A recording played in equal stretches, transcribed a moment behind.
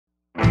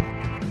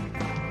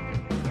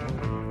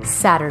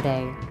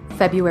Saturday,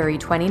 February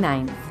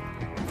 29th.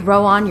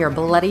 Throw on your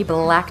bloody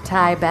black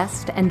tie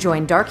best and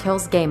join Dark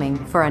Hills Gaming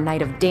for a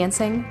night of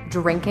dancing,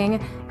 drinking,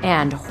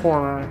 and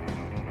horror.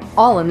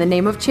 All in the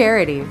name of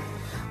charity.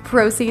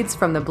 Proceeds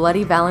from the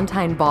Bloody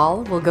Valentine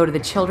Ball will go to the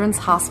Children's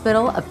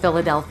Hospital of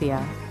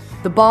Philadelphia.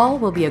 The ball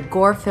will be a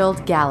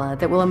gore-filled gala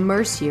that will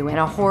immerse you in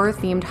a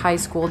horror-themed high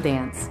school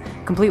dance,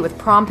 complete with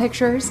prom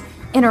pictures,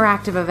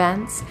 interactive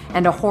events,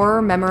 and a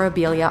horror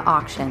memorabilia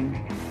auction.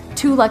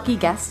 2 lucky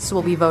guests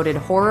will be voted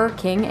Horror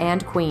King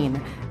and Queen,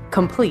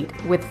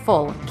 complete with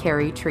full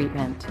Carrie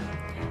treatment.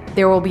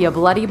 There will be a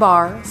bloody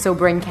bar, so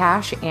bring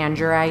cash and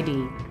your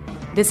ID.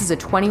 This is a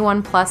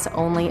 21-plus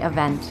only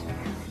event.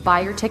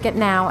 Buy your ticket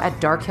now at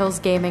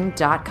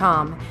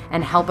darkhillsgaming.com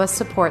and help us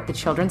support the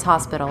Children's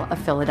Hospital of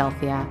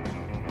Philadelphia.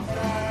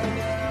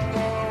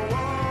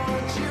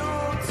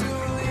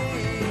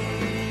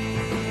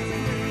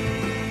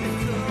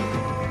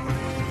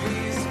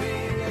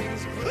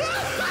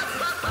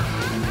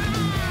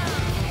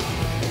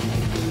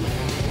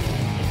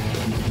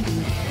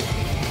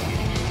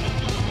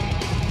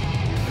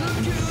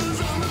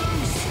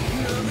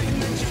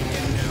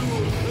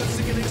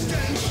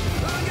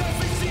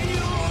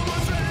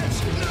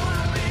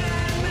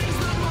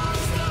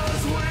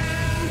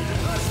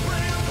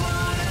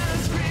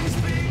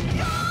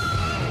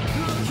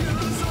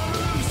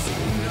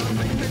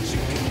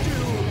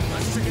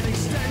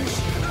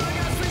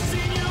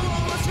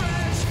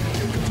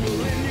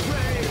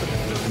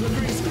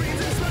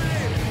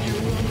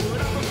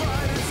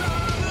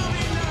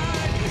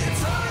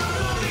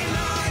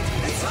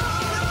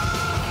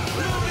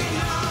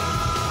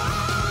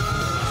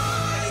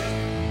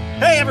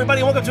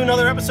 Everybody, welcome to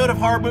another episode of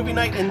Horror Movie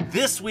Night, and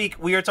this week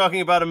we are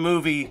talking about a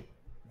movie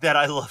that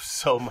I love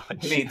so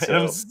much. Me too. And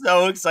I'm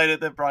so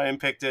excited that Brian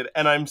picked it,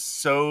 and I'm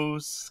so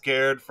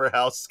scared for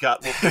how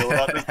Scott will feel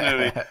about this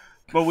movie.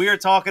 But we are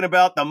talking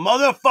about the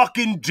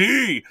motherfucking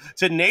D,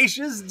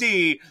 Tenacious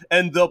D,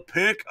 and the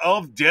Pick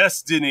of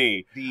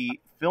Destiny, the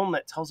film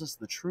that tells us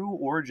the true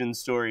origin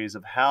stories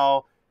of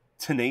how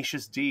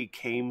Tenacious D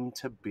came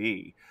to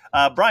be.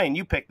 Brian,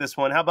 you picked this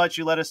one. How about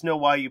you let us know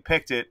why you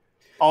picked it?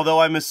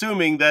 Although I'm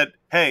assuming that,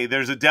 hey,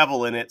 there's a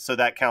devil in it, so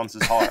that counts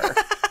as horror.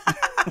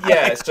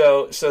 Yeah,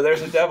 so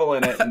there's a devil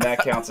in it, and that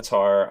counts as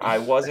horror. I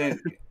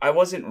wasn't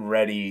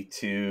ready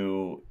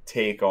to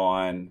take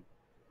on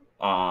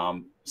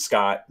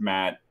Scott,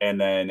 Matt,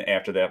 and then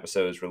after the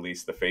episode is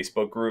released, the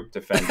Facebook group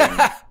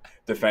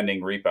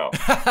defending Repo.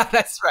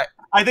 That's right.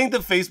 I think the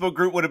Facebook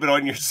group would have been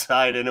on your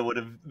side, and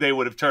they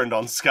would have turned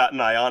on Scott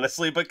and I,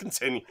 honestly. But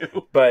continue.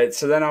 But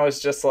so then I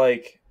was just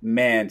like,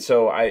 man.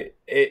 So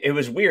it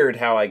was weird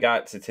how I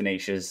got to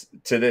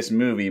this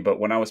movie. But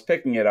when I was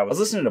picking it, I was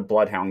listening to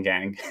Bloodhound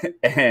Gang,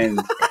 and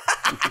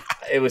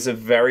it was a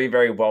very,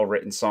 very well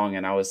written song.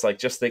 And I was like,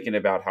 just thinking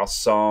about how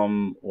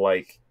some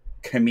like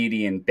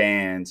comedian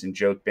bands and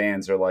joke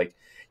bands are like,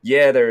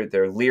 yeah,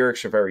 their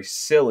lyrics are very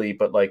silly,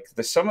 but like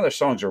some of their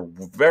songs are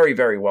very,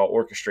 very well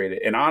orchestrated.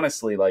 And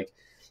honestly, like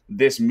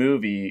this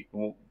movie,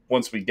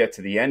 once we get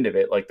to the end of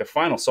it, like the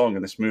final song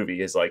in this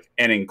movie is like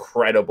an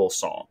incredible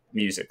song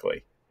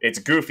musically. It's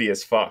goofy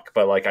as fuck,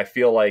 but like I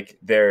feel like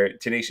they're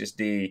Tenacious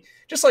D,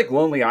 just like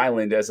Lonely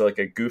Island as like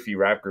a goofy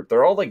rap group.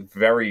 They're all like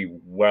very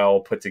well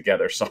put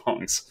together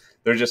songs.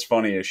 They're just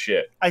funny as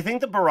shit. I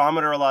think the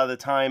barometer a lot of the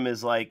time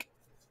is like,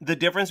 the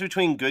difference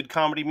between good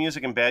comedy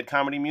music and bad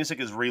comedy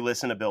music is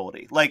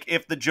re-listenability. Like,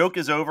 if the joke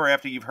is over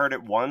after you've heard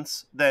it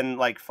once, then,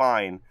 like,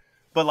 fine.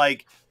 But,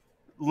 like,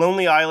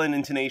 Lonely Island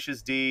and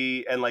Tenacious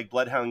D and, like,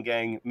 Bloodhound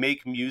Gang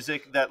make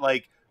music that,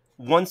 like,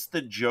 once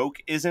the joke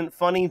isn't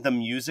funny, the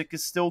music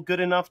is still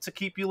good enough to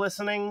keep you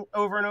listening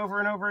over and over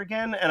and over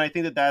again. And I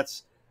think that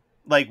that's,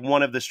 like,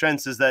 one of the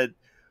strengths is that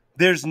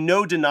there's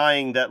no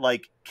denying that,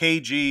 like,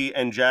 KG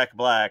and Jack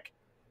Black,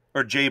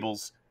 or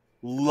Jables,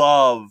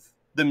 love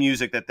the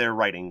music that they're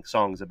writing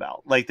songs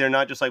about. Like, they're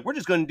not just like, we're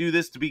just going to do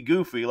this to be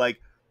goofy.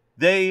 Like,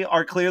 they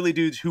are clearly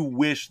dudes who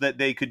wish that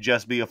they could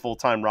just be a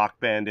full-time rock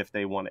band if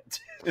they wanted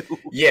to.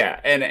 Yeah,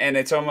 and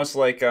it's almost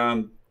like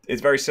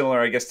it's very similar,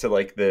 I guess, to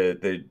like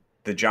the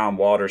John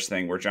Waters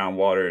thing, where John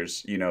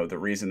Waters, you know, the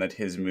reason that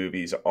his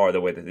movies are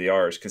the way that they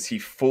are is because he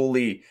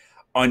fully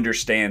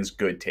understands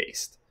good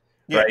taste.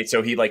 Yeah. Right?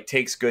 So he like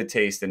takes good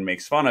taste and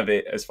makes fun of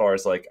it. As far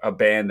as like a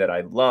band that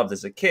I loved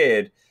as a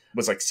kid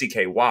was like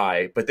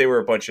CKY, but they were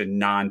a bunch of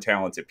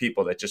non-talented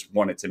people that just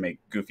wanted to make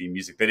goofy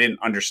music. They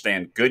didn't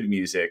understand good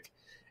music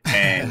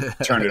and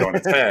turned it on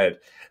its head.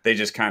 They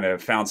just kind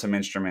of found some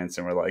instruments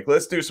and were like,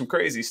 let's do some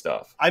crazy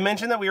stuff. I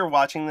mentioned that we were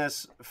watching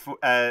this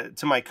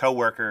to my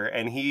coworker,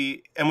 and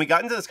we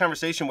got into this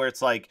conversation where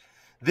it's like,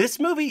 this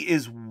movie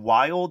is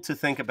wild to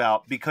think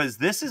about because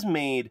this is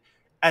made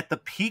at the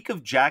peak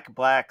of Jack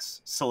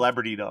Black's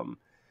celebritydom.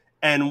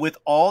 And with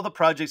all the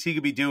projects he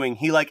could be doing,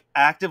 he like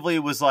actively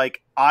was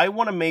like, I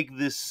want to make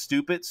this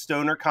stupid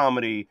stoner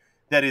comedy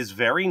that is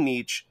very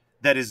niche,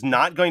 that is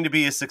not going to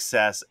be a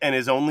success, and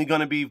is only going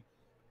to be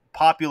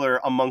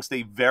popular amongst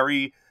a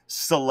very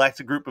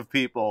select group of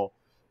people.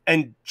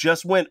 and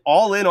just went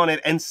all in on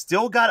it and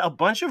still got a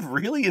bunch of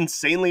really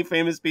insanely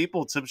famous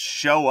people to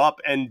show up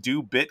and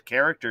do bit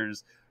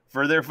characters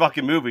for their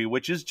fucking movie,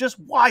 which is just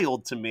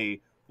wild to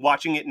me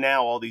watching it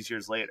now all these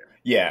years later.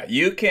 Yeah,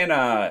 you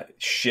can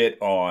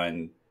shit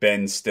on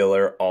Ben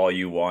Stiller all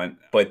you want,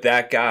 but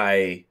that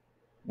guy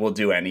will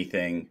do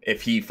anything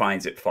if he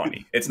finds it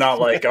funny. It's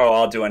not like, oh,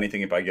 I'll do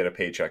anything if I get a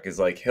paycheck. It's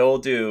like he'll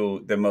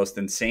do the most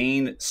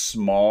insane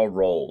small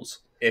roles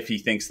if he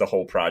thinks the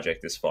whole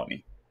project is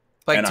funny.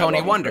 Like And I Tony love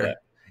him for Wonder. that.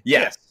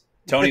 Yes.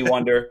 Tony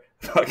Wonder,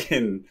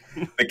 fucking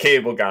the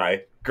cable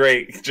guy.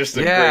 Great. Just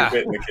a great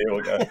bit in the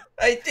cable guy.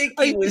 I think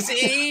he was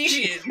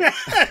Asian.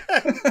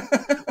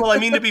 Well, I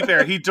mean, to be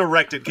fair, he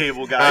directed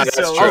Cable Guy. That's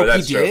so true.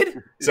 He did?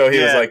 So he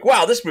was Yeah. like,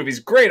 wow, this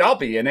movie's great. I'll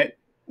be in it.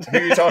 Who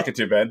are you talking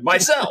to, Ben?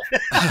 Myself.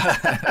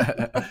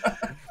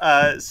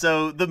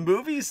 So the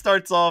movie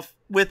starts off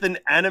with an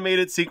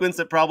animated sequence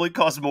that probably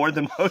costs more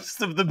than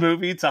most of the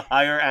movie to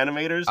hire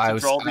animators to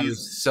draw I these.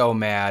 was so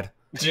mad.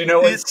 Do you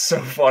know what's so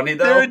funny,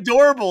 though? They're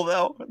adorable,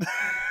 though.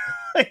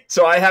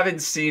 So I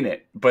haven't seen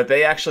it, but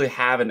they actually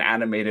have an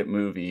animated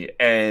movie,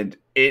 and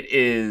it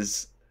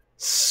is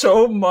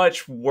so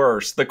much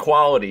worse. The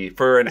quality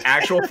for an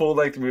actual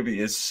full-length movie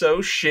is so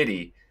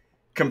shitty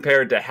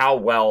compared to how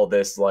well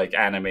this like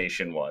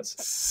animation was.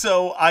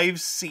 So I've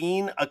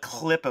seen a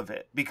clip of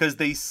it because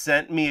they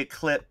sent me a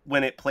clip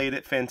when it played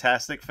at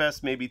Fantastic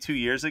Fest maybe 2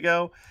 years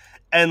ago.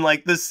 And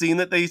like the scene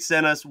that they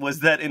sent us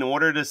was that in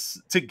order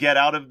to get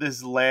out of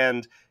this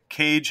land,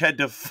 Cage had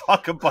to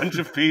fuck a bunch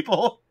of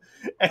people.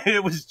 And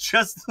it was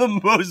just the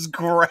most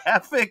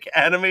graphic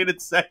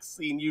animated sex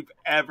scene you've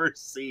ever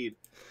seen.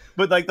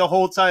 But like the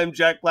whole time,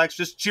 Jack Black's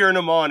just cheering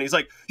him on. He's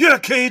like, "Yeah,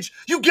 Cage,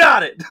 you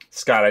got it."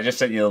 Scott, I just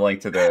sent you the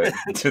link to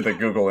the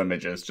Google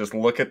images. Just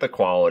look at the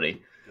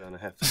quality. Gonna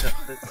have to.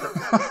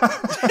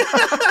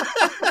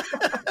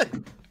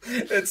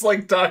 It's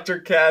like Dr.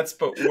 Katz,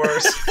 but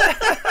worse.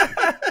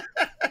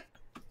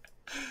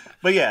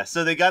 But yeah,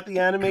 so they got the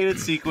animated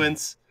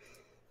sequence.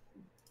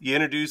 You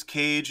introduce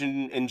Cage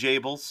and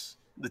Jables.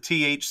 The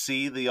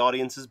THC, the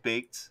audience is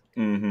baked.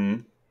 Mm-hmm.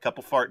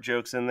 Couple fart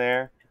jokes in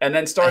there. And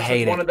then starts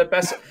with one of the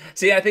best.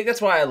 See, I think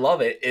that's why I love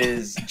it.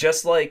 Is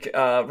just like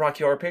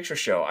Rocky Horror Picture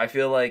Show. I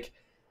feel like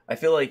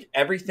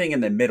everything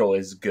in the middle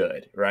is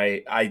good,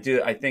 right? I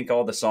think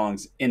all the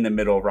songs in the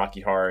middle of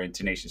Rocky Horror and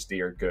Tenacious D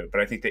are good, but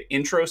I think the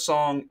intro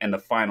song and the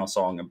final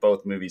song in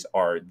both movies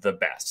are the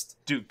best.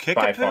 Dude,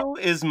 Kickapoo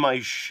is my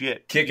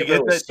shit.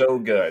 Kickapoo is so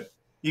good.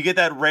 You get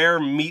that rare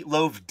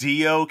Meatloaf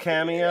Dio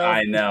cameo.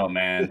 I know,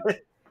 man.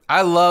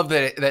 I love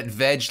that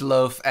Veg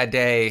Loaf a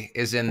Day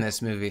is in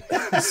this movie.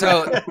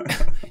 So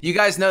you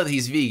guys know that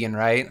he's vegan,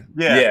 right?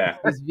 Yeah.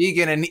 He's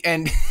vegan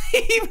and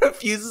he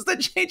refuses to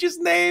change his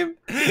name.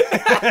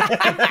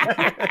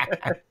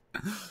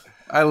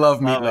 I love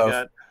Meatloaf. Oh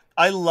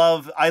my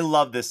God. I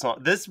love this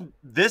song. This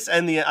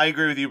and I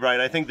agree with you, Brian.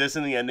 I think this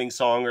and the ending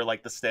song are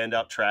like the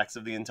standout tracks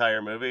of the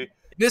entire movie.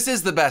 This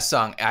is the best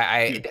song.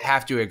 I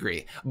have to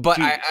agree. But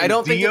Dude, I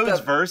don't think Dio's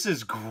verse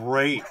is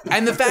great.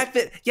 And the fact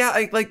that,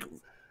 like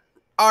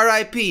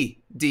R.I.P.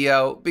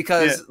 Dio,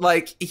 because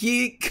like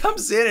he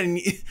comes in and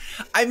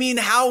I mean,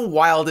 how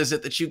wild is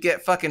it that you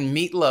get fucking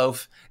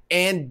Meatloaf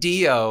and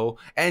Dio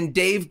and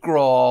Dave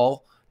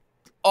Grohl,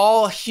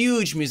 all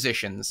huge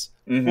musicians.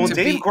 Mm-hmm. Well,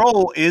 Dave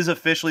Grohl is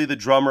officially the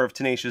drummer of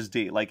Tenacious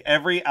D. Like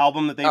every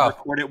album that they've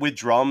recorded with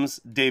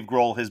drums, Dave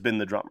Grohl has been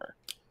the drummer.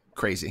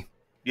 Crazy.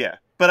 Yeah.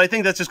 But I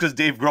think that's just because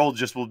Dave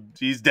Grohl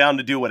he's down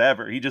to do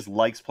whatever. He just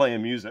likes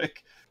playing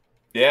music.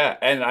 Yeah,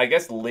 and I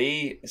guess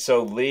Lee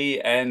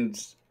and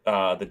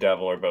the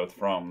Devil are both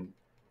from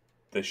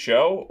the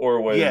show, or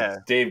was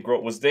Dave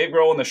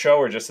Grohl in the show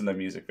or just in the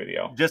music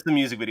video? Just the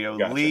music video.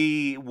 Gotcha.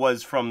 Lee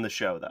was from the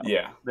show though.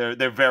 Yeah.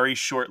 They're very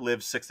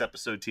short-lived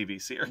 6-episode TV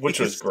series.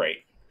 Which was great.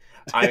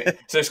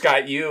 So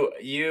Scott,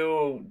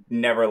 you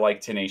never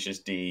liked Tenacious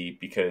D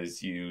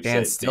because you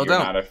said still you're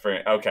don't. not a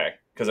fan. Okay.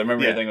 Because I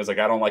remember your thing was like,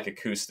 I don't like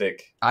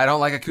acoustic. I don't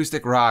like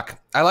acoustic rock.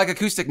 I like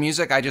acoustic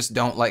music. I just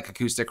don't like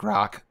acoustic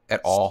rock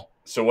at all.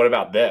 So what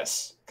about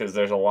this? Because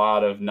there's a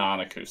lot of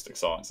non-acoustic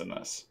songs in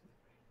this.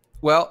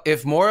 Well,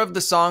 if more of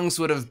the songs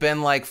would have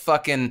been like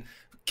fucking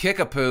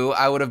Kickapoo,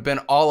 I would have been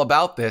all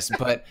about this.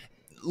 But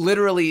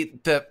literally,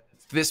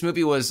 this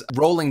movie was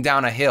rolling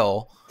down a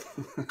hill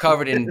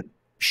covered in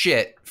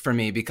shit for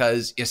me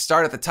because you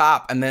start at the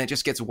top and then it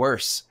just gets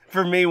worse.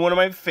 For me, one of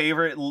my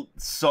favorite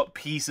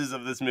pieces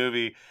of this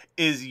movie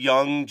is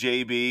young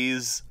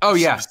JB's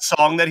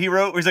song that he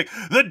wrote, where he's like,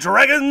 "The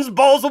dragon's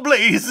balls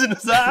ablaze, and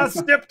as I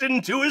stepped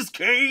into his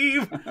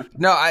cave."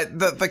 No,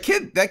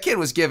 that kid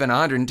was given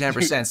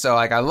 110%, so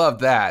like I love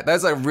that.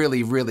 That's a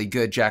really, really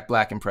good Jack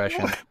Black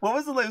impression. What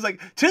was the line? It was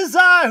like, "'Tis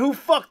I who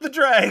fuck the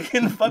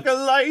dragon, fuck a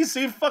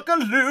lacey, fuck a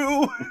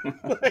loo."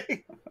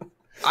 Like,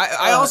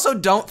 I also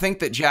don't think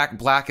that Jack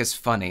Black is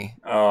funny.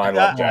 Oh, I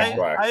love Jack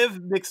Black. I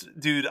have mixed,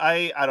 dude.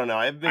 I don't know.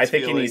 I have mixed I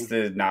think feelings. he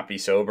needs to not be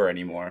sober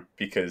anymore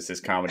because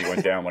his comedy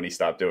went down when he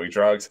stopped doing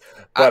drugs.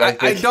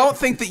 But I don't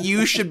think that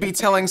you should be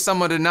telling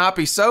someone to not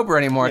be sober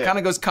anymore. It kind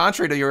of goes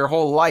contrary to your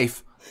whole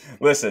life.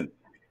 Listen,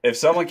 if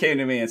someone came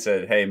to me and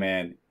said, "Hey,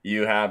 man,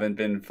 you haven't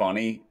been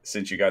funny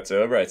since you got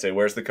sober, I'd say,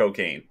 where's the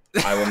cocaine?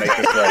 I will make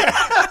this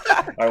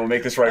right. I will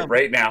make this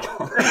right now.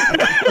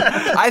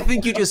 I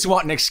think you just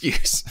want an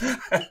excuse.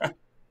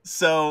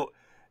 So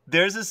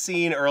there's a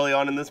scene early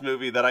on in this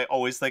movie that I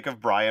always think of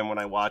Brian when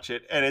I watch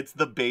it, and it's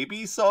the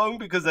Baby song,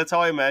 because that's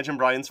how I imagine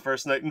Brian's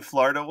first night in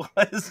Florida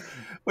was,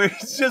 where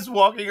he's just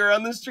walking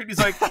around the street. He's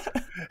like,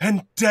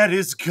 and Dad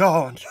is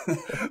gone.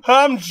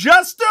 I'm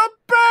just a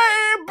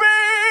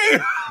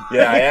baby.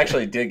 Yeah, I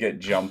actually did get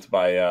jumped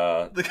by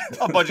a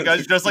bunch of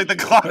guys dressed like the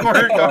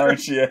Clockwork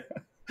Orange. Yeah.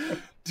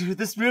 Dude,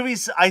 this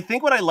movie's, I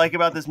think what I like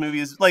about this movie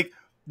is, like,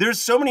 there's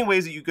so many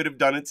ways that you could have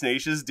done a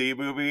Tenacious D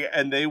movie,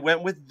 and they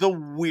went with the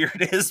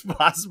weirdest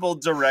possible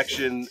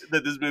direction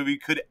that this movie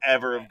could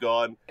ever have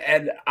gone.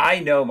 And I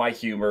know my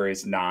humor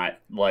is not,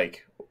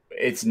 like,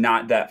 it's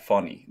not that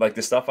funny. Like,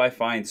 the stuff I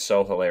find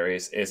so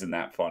hilarious isn't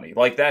that funny.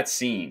 Like, that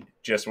scene,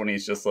 just when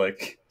he's just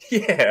like,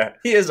 yeah,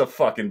 he is a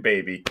fucking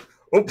baby.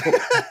 Oh,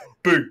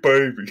 big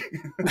baby.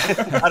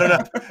 I don't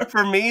know.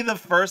 For me, the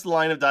first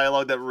line of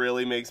dialogue that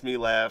really makes me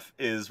laugh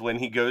is when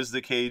he goes to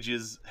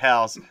Cage's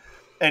house,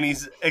 and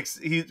he's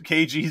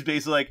basically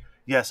like,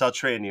 yes, I'll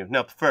train you.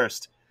 Now,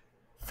 first,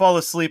 fall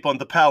asleep on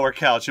the power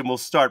couch, and we'll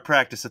start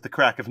practice at the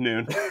crack of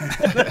noon.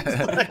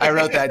 I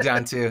wrote that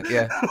down too.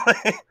 Yeah.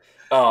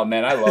 Oh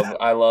man, I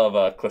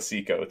love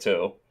Classico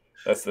too.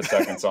 That's the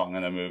second song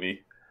in the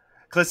movie.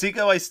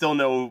 Classico, I still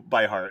know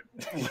by heart.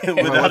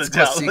 Without a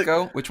doubt.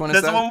 Classico? Which one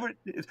is that? The one where,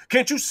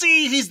 can't you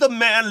see he's the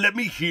man? Let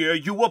me hear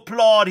you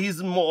applaud.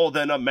 He's more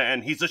than a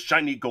man. He's a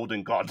shiny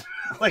golden god.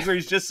 Like, where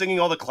he's just singing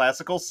all the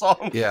classical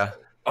songs. Yeah.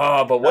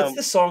 But what's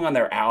the song on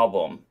their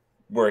album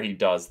where he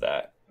does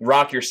that?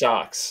 Rock Your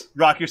Socks.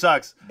 Rock Your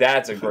Socks.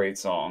 That's a great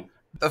song.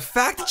 The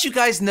fact that you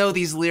guys know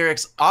these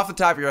lyrics off the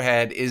top of your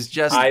head is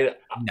just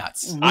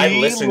nuts. I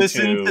listened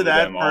to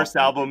that first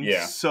album.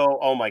 Yeah. So,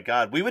 oh my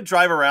God. We would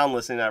drive around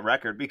listening to that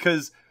record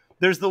because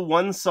there's the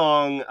one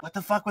song. What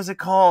the fuck was it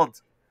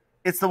called?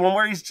 It's the one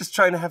where he's just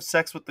trying to have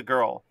sex with the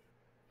girl.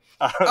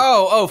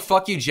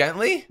 Fuck You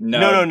Gently?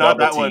 No, not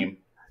that one.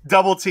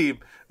 Double Team.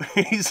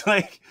 He's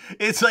like,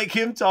 it's like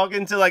him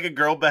talking to like a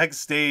girl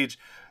backstage.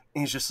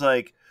 And he's just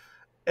like,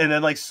 and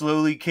then like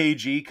slowly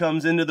KG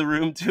comes into the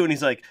room too. And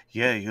he's like,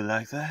 yeah, you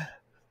like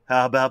that?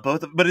 How about both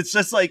of them? But it's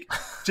just like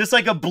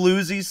a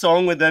bluesy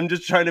song with them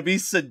just trying to be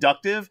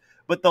seductive.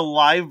 But the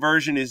live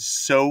version is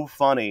so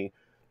funny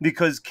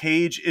because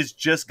Cage is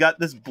just got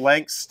this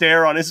blank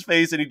stare on his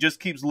face and he just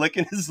keeps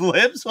licking his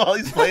lips while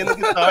he's playing the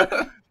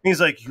guitar.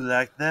 He's like, you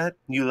like that?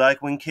 You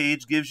like when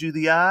Cage gives you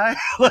the eye?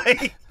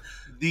 Like,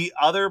 the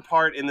other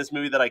part in this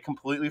movie that I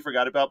completely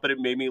forgot about, but it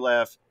made me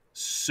laugh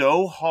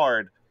so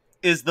hard,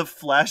 is the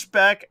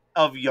flashback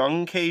of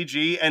young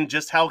KG and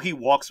just how he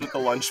walks with the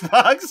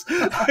lunchbox.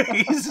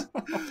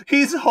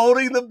 he's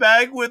holding the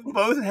bag with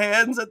both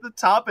hands at the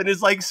top and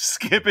is like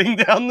skipping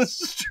down the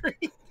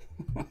street.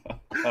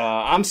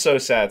 I'm so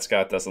sad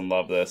Scott doesn't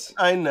love this.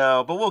 I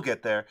know, but we'll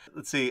get there.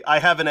 Let's see. I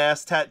have an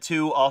ass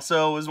tattoo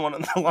also was one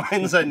of the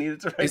lines I needed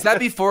to write. Is that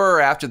before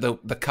or after the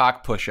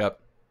cock push-up?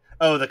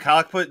 Oh, the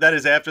cock push. That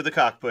is after the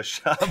cock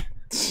push-up.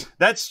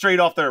 That's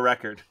straight off their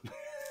record.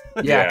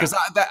 Yeah, because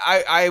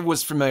I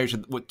was familiar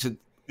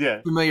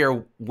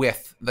familiar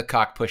with the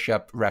cock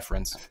push-up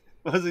reference.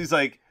 Because he's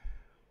like,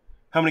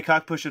 how many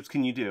cock push-ups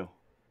can you do?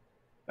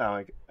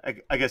 Oh,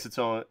 I guess it's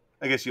only.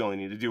 I guess you only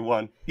need to do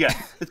one. Yeah,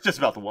 it's just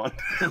about the one.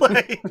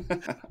 Like,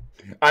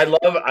 I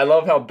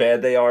love how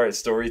bad they are at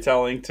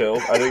storytelling too.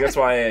 I think that's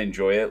why I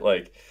enjoy it.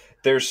 Like,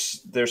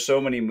 there's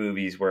so many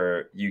movies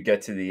where you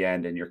get to the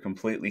end and you're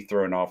completely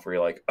thrown off. Where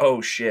you're like,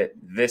 oh shit,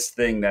 this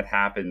thing that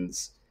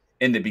happens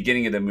in the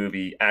beginning of the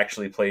movie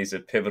actually plays a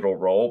pivotal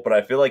role. But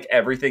I feel like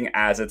everything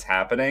as it's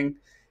happening,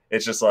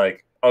 it's just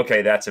like,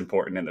 okay, that's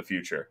important in the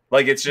future.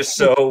 Like, it's just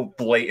so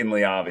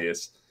blatantly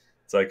obvious.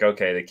 It's like,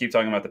 okay, they keep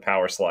talking about the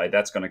power slide.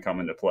 That's going to come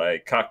into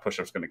play. Cock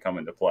push-up's going to come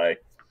into play.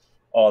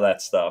 All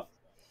that stuff.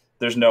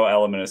 There's no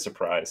element of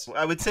surprise.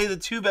 I would say the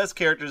two best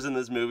characters in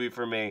this movie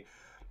for me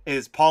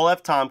is Paul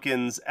F.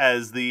 Tompkins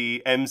as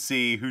the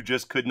MC who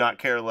just could not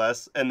care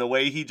less. And the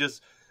way he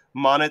just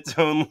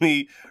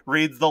monotonely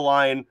reads the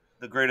line,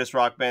 the greatest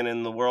rock band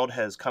in the world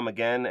has come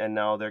again, and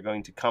now they're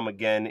going to come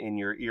again in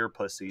your ear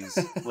pussies.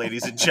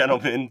 Ladies and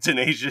gentlemen,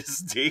 Tenacious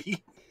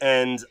D.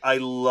 And I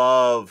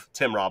love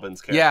Tim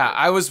Robbins' character. Yeah,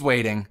 I was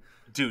waiting.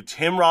 Dude,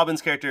 Tim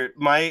Robbins' character,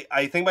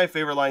 I think my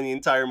favorite line in the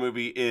entire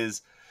movie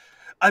is,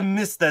 I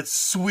miss that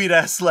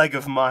sweet-ass leg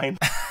of mine.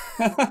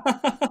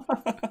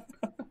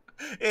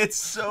 It's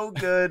so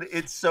good.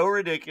 It's so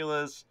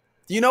ridiculous.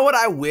 You know what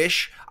I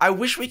wish? I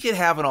wish we could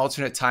have an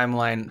alternate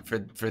timeline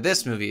for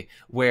this movie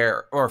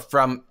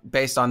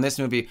based on this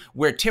movie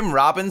where Tim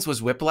Robbins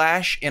was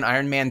Whiplash in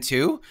Iron Man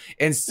 2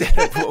 instead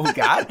of what we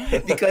got.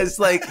 Because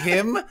like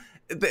him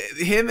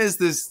as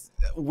this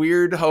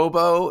weird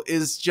hobo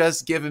is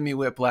just giving me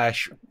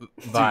Whiplash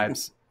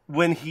vibes. Dude,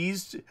 when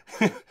he's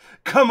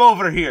come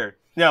over here.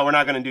 No, we're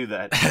not going to do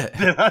that.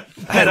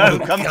 Then I'll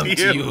come to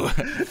you.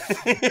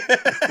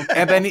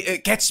 And then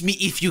catch me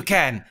if you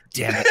can.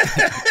 Damn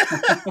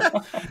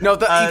it. No, you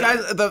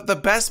guys. The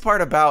best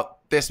part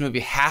about this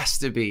movie has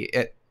to be,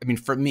 I mean,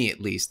 for me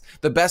at least,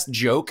 the best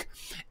joke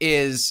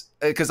is,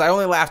 because I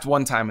only laughed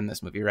one time in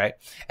this movie, right?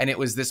 And it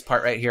was this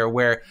part right here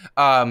where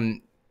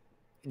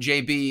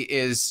JB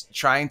is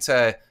trying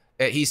to,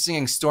 he's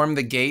singing Storm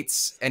the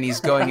Gates, and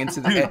he's going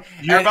into the...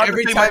 You're about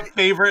to say my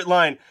favorite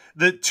line.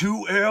 The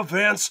 2 air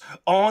vents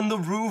on the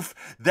roof,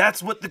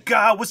 that's what the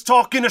guy was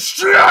talking to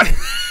shit!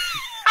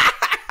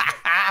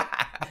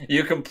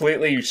 You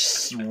completely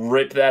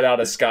ripped that out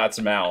of Scott's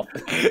mouth.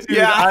 Dude,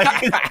 yeah, I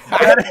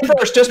said it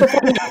first, just before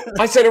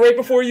I said it right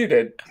before you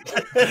did.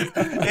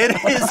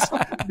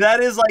 That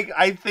is like,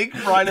 I think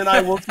Brian and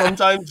I will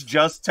sometimes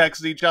just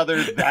text each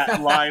other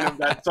that line of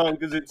that song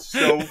because it's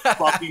so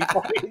fucking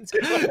funny.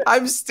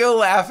 I'm still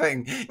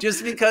laughing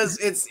just because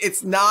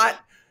it's not.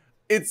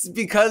 It's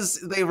because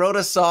they wrote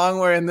a song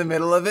where in the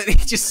middle of it he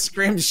just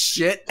screams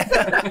shit,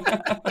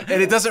 and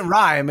it doesn't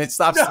rhyme. It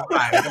stops to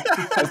rhyme.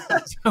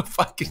 It's so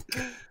fucking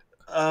good.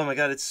 Oh my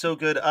god, it's so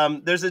good.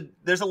 There's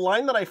a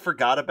line that I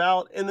forgot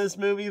about in this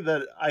movie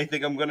that I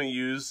think I'm gonna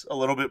use a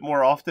little bit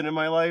more often in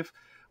my life.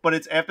 But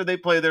it's after they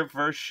play their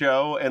first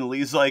show, and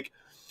Lee's like,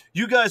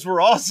 "You guys were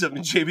awesome,"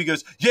 and JB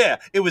goes, "Yeah,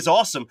 it was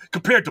awesome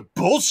compared to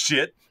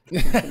bullshit."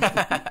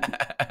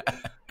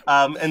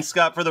 And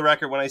Scott, for the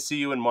record, when I see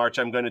you in March,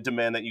 I'm going to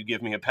demand that you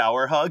give me a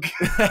power hug.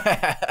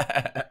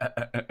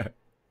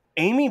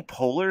 Amy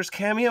Poehler's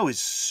cameo is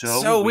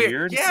so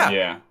weird.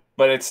 Yeah,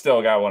 but it's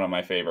still got one of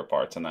my favorite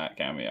parts in that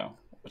cameo,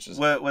 which is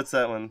what's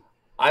that one?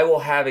 I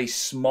will have a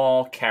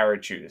small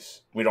carrot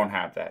juice. We don't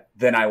have that.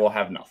 Then I will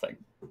have nothing.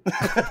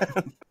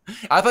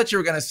 I thought you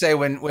were gonna say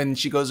when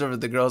she goes over to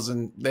the girls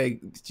and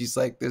she's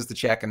like, "There's the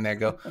check," and they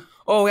go,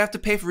 "Oh, we have to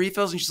pay for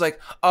refills," and she's like,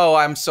 "Oh,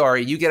 I'm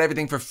sorry, you get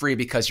everything for free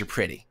because you're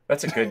pretty."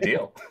 That's a good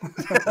deal.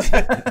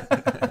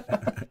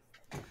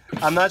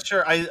 I'm not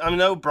sure. I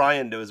know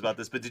Brian knows about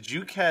this, but did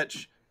you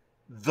catch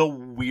the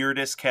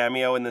weirdest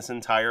cameo in this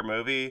entire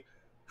movie?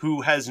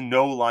 Who has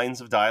no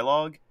lines of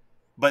dialogue,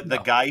 but the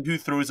guy who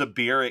throws a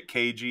beer at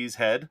KG's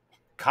head?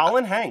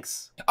 Colin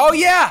Hanks. Oh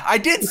yeah, I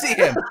did see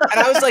him, and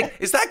I was like,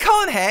 "Is that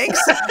Colin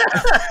Hanks?"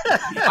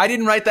 I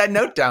didn't write that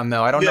note down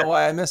though. I don't know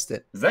why I missed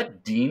it. Is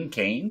that Dean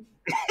Cain?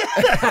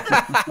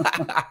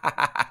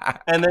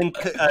 And then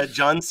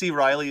John C.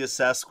 Reilly as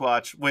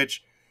Sasquatch,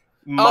 which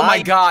oh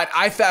my god,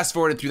 I fast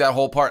forwarded through that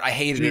whole part. I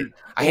hated it.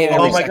 I hated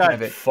every second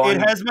of it.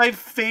 It has my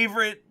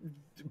favorite,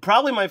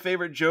 probably my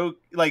favorite joke,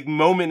 like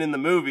moment in the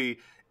movie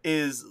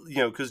is, you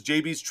know, because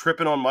JB's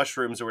tripping on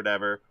mushrooms or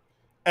whatever,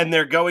 and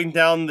they're going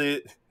down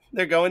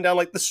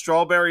like the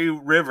Strawberry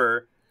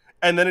River,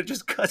 and then it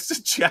just cuts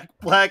to Jack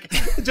Black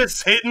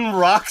just hitting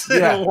rocks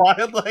in a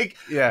wild, like,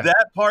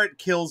 that part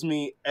kills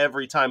me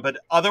every time. But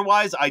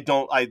otherwise,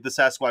 the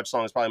Sasquatch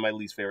song is probably my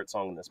least favorite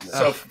song in this movie.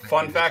 So,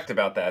 fun fact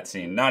about that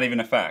scene, not even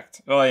a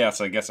fact. Well, yeah,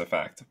 so I guess a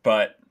fact.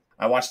 But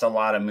I watched a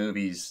lot of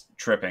movies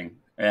tripping,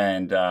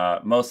 and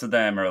most of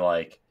them are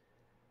like,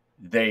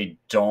 they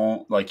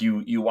don't, like,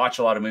 you watch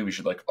a lot of movies,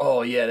 you're like,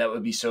 oh yeah, that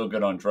would be so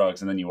good on drugs,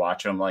 and then you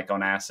watch them like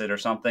on acid or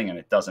something, and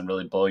it doesn't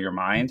really blow your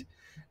mind.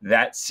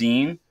 That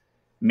scene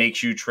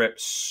makes you trip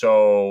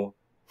so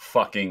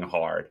fucking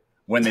hard.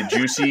 When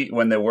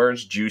the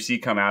words juicy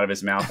come out of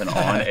his mouth and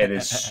on, it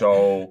is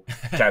so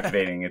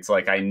captivating. It's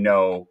like, I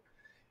know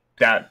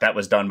that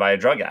was done by a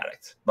drug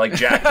addict. Like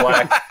Jack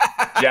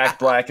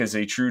Black is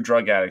a true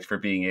drug addict for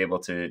being able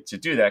to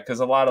do that. Because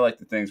a lot of like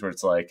the things where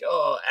it's like,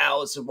 oh,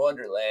 Alice in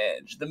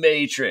Wonderland, The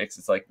Matrix.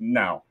 It's like,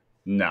 no,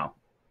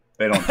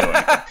 they don't do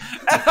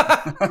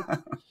it.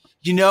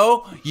 You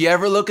know, you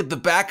ever look at the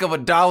back of a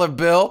dollar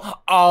bill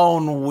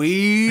on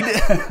weed?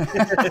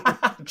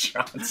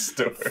 Jon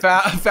Stewart.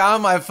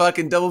 Found my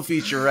fucking double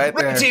feature right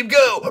there. Red team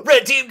go!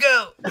 Red team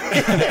go!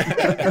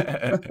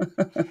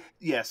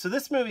 Yeah, so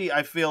this movie,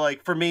 I feel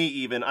like, for me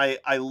even,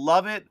 I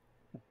love it,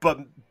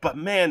 but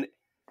man,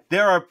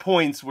 there are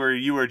points where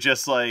you are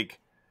just like,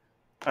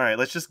 all right,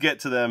 let's just get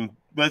to them.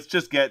 Let's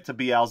just get to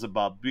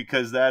Beelzebub,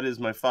 because that is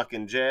my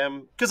fucking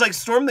jam. Because, like,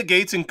 Storm the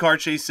Gates and Car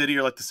Chase City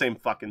are, like, the same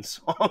fucking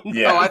song.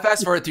 Yeah. Oh, I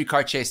fast forward through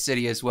Car Chase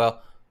City as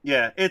well.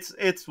 Yeah,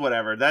 it's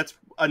whatever. That's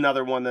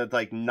another one that's,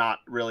 like, not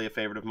really a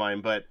favorite of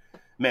mine. But,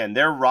 man,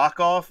 their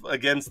rock-off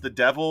against the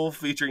Devil,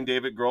 featuring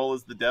David Grohl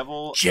as the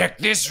Devil. Check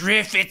this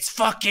riff, it's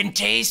fucking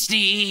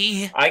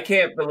tasty. I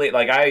can't believe,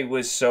 like, I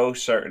was so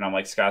certain. I'm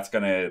like, Scott's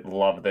gonna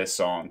love this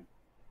song.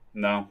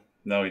 No,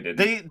 he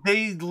didn't.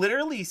 They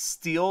literally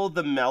steal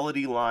the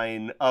melody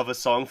line of a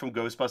song from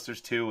Ghostbusters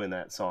 2 in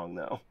that song,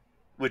 though,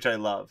 which I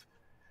love.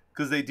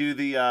 Because they do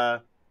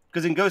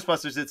because in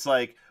Ghostbusters it's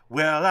like,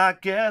 well, I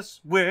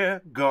guess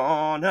we're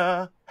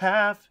gonna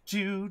have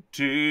to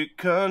take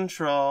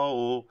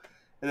control.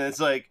 And then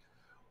it's like,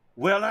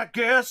 well, I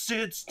guess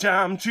it's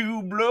time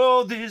to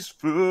blow this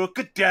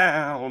fucker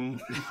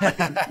down.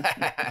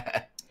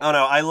 Oh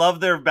no, I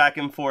love their back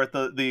and forth,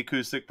 the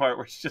acoustic part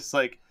where it's just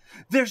like,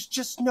 There's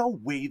just no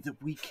way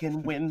that we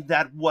can win.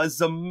 That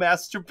was a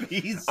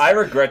masterpiece. I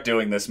regret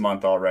doing this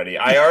month already.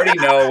 I already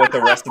know what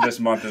the rest of this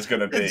month is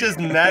going to be. It's just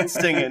Matt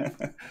singing.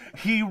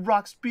 He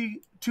rocks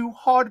too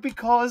hard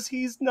because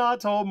he's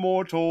not a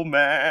mortal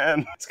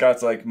man.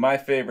 Scott's like, my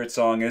favorite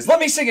song is, let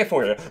me sing it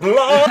for you.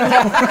 Well,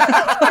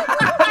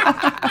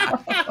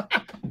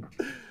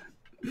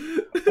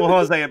 hold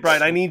on a second,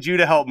 Brian. I need you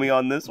to help me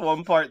on this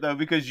one part, though,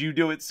 because you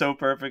do it so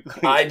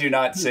perfectly. I do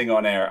not sing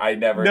on air. I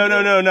never No. do.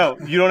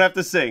 You don't have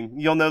to sing.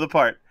 You'll know the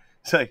part.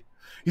 Say,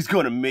 he's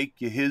going to make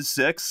you his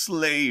sex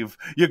slave.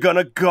 You're going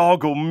to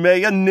goggle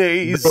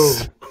mayonnaise.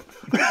 All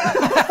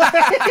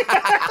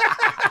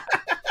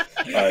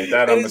right,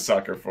 that I'm a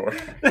sucker for.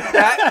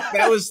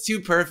 That was too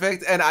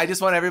perfect, and I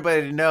just want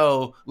everybody to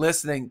know,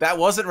 listening, that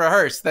wasn't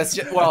rehearsed. That's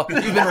just, well,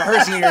 you've been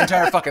rehearsing your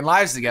entire fucking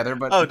lives together,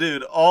 but Oh,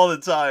 dude, all the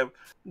time.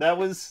 That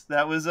was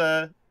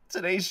a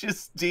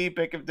Tenacious D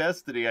pick of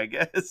destiny, I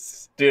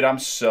guess. Dude, I'm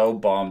so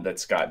bummed that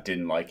Scott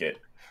didn't like it.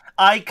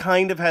 I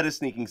kind of had a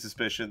sneaking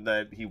suspicion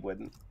that he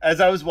wouldn't.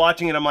 As I was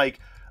watching it, I'm like,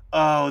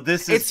 oh,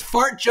 this is... it's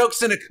fart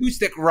jokes and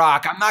acoustic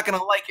rock. I'm not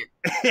gonna like it.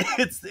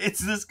 it's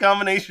this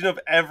combination of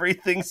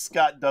everything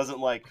Scott doesn't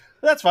like.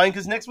 That's fine,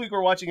 because next week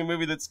we're watching a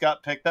movie that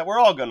Scott picked that we're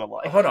all gonna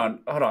like. Hold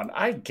on.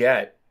 I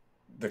get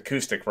the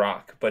acoustic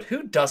rock, but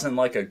who doesn't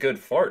like a good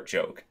fart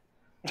joke?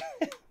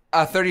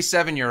 A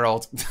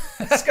 37-year-old.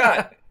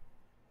 Scott,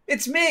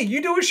 it's me.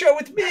 You do a show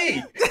with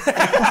me.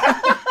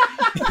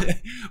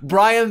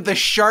 Brian the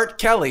Shart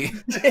Kelly.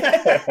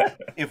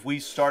 If we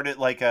started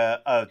like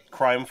a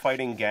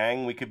crime-fighting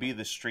gang, we could be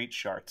the Street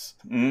Sharts.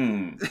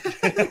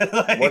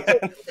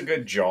 What's a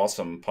good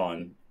jawsome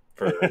pun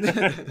for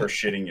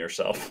shitting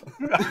yourself?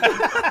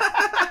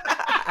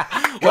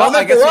 Well,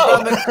 I guess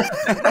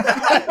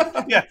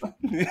Yeah.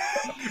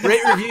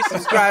 rate, review,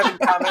 subscribe, and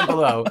comment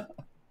below.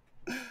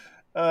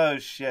 Oh,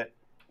 shit.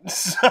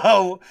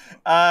 So,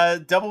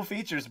 double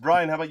features.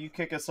 Brian, how about you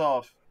kick us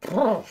off?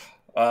 Oh,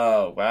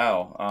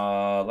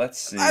 wow. Let's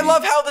see. I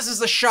love how this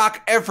is a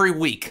shock every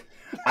week.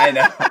 I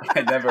know.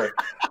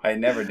 I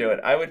never do it.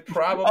 I would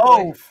probably...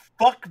 Oh,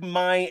 fuck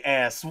my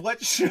ass.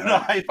 What should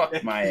I fuck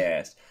pick? my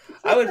ass.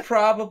 I would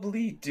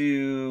probably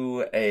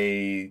do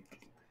a...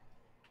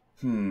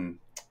 I'm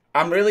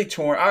really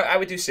torn. I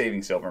would do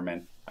Saving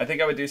Silverman. I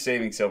think I would do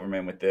Saving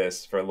Silverman with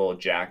this for a little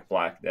Jack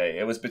Black day.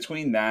 It was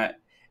between that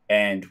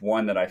and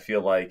one that I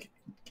feel like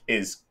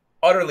is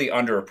utterly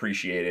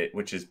underappreciated,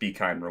 which is Be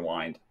Kind,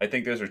 Rewind. I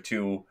think those are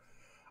two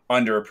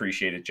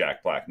underappreciated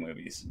Jack Black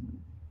movies.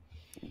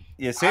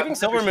 Yeah, Saving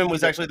Silverman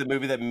was actually the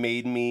movie that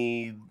made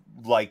me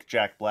like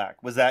Jack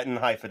Black. Was that in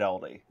High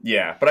Fidelity?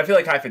 Yeah, but I feel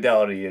like High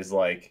Fidelity is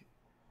like,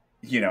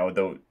 you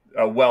know,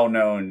 a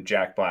well-known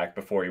Jack Black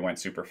before he went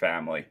super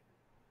family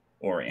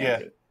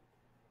oriented. Yeah.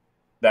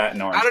 That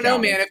and Orange County. I don't know,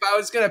 man. If I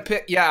was going to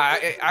pick,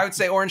 I would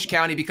say Orange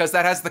County because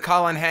that has the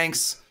Colin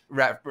Hanks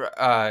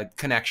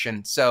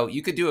connection. So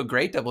you could do a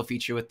great double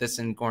feature with this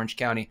in Orange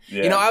County.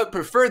 Yeah. You know, I would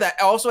prefer that.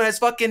 It also has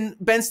fucking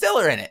Ben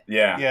Stiller in it.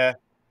 Yeah. Yeah.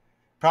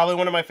 Probably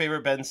one of my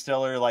favorite Ben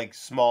Stiller, like,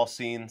 small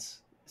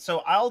scenes.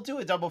 So I'll do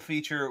a double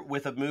feature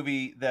with a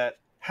movie that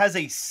has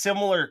a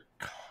similar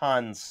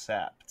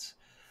concept.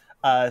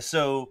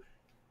 So,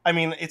 I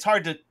mean, it's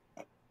hard to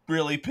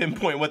really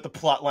pinpoint what the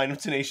plot line of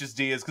Tenacious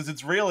D is because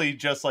it's really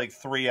just like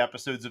 3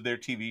 episodes of their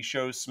TV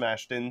show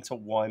smashed into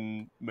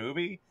one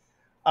movie.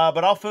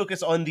 But I'll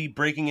focus on the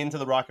breaking into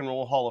the Rock and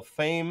Roll Hall of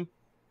Fame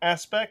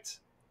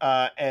aspect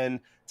and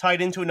tied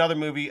into another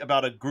movie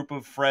about a group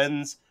of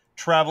friends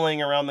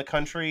traveling around the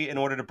country in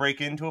order to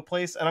break into a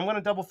place. And I'm going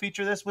to double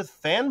feature this with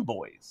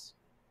Fanboys.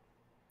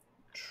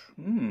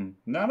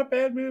 Not a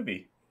bad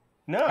movie.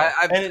 No.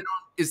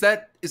 Is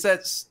that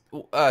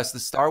the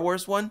Star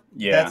Wars one?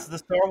 Yeah. That's the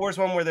Star Wars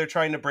one where they're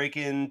trying to break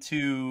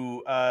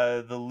into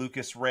the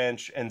Lucas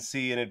Ranch and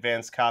see an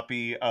advanced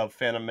copy of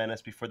Phantom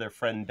Menace before their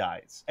friend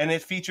dies. And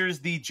it features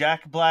the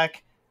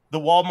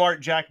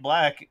Walmart Jack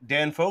Black,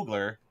 Dan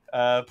Fogler,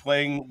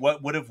 playing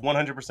what would have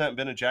 100%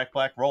 been a Jack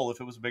Black role if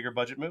it was a bigger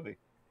budget movie.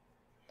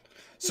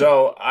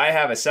 So I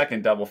have a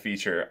second double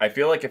feature. I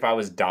feel like if I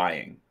was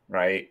dying,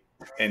 right,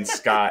 and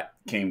Scott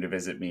came to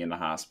visit me in the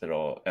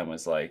hospital and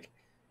was like,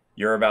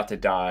 "You're about to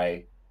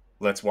die.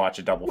 Let's watch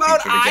a double feature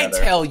together." Why'd I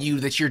tell you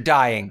that you're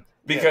dying?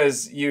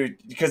 Because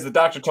the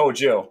doctor told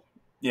you.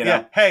 You know?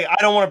 Yeah. Hey, I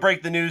don't want to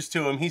break the news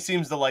to him. He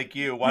seems to like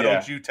you. Why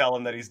don't you tell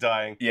him that he's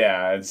dying?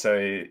 Yeah, and so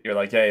you're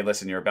like, hey,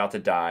 listen, you're about to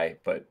die,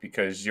 but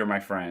because you're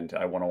my friend,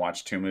 I want to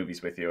watch 2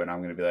 movies with you. And I'm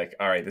going to be like,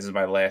 all right, this is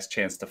my last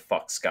chance to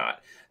fuck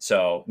Scott.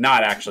 So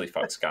not actually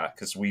fuck Scott,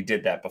 because we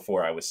did that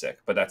before I was sick,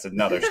 but that's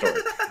another story.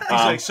 He's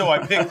like, so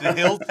I picked The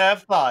Hills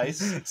Have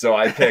Thighs. So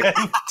I picked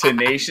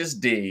Tenacious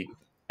D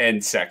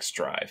and Sex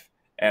Drive.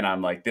 And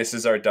I'm like, this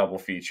is our double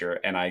feature.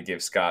 And I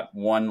give Scott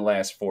one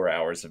last 4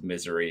 hours of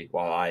misery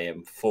while I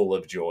am full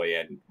of joy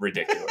and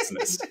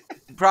ridiculousness.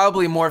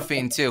 Probably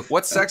morphine, too.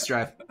 What's Sex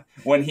Drive?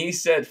 When he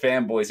said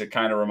Fanboys, it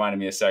kind of reminded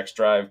me of Sex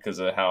Drive because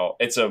of how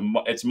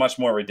it's much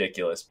more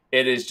ridiculous.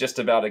 It is just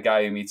about a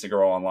guy who meets a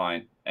girl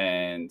online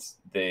and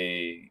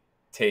they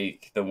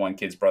take the one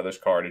kid's brother's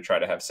car to try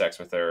to have sex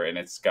with her, and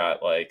it's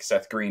got like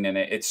Seth Green in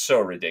it. It's so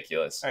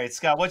ridiculous. All right,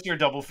 Scott, what's your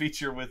double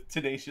feature with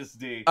Tenacious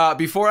D?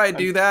 Before I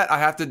do that, I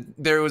have to.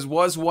 There was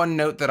one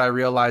note that I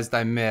realized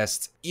I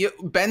missed.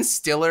 Ben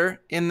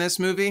Stiller in this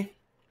movie.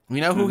 You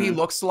know who he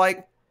looks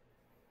like?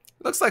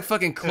 He looks like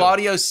fucking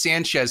Claudio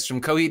Sanchez from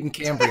Coheed and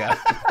Cambria.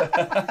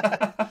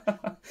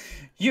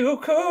 You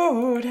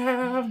could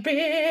have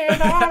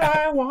been all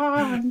I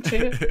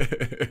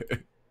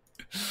wanted.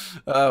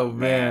 Oh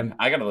man,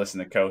 I gotta listen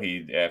to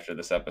Coheed after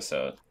this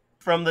episode.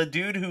 From the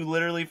dude who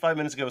literally 5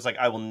 minutes ago was like,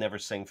 I will never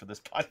sing for this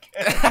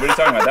podcast. What are you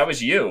talking about? That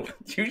was you.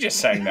 You just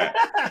sang that.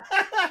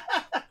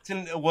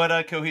 What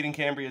Coheed and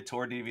Cambria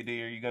tour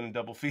DVD are you going to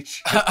double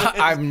feature?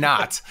 I'm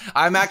not.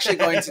 I'm actually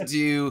going to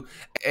do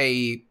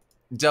a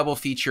double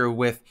feature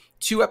with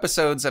 2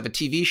 episodes of a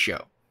TV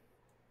show.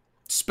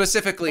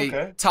 Specifically,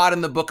 Todd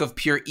and the Book of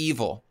Pure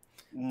Evil.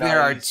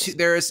 Nice.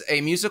 There's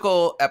a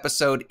musical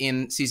episode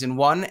in season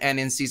 1 and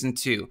in season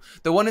 2.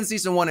 The one in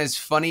season 1 is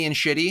funny and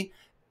shitty.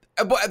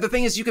 But the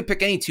thing is, you could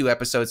pick any 2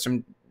 episodes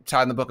from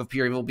Todd and the Book of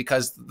Pure Evil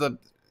because the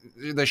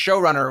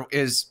showrunner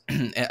is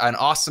an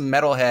awesome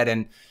metalhead,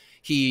 and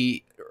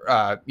he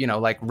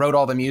wrote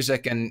all the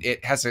music, and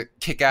it has a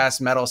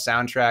kick-ass metal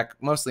soundtrack,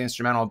 mostly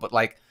instrumental, but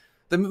like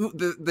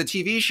the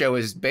TV show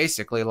is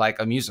basically like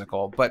a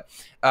musical. But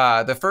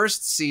the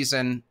first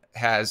season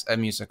has a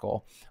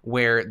musical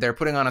where they're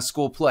putting on a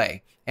school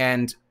play,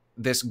 and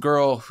this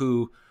girl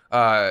who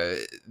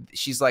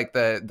she's like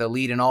the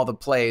lead in all the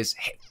plays.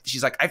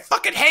 She's like, I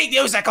fucking hate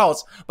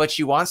musicals, but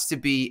she wants to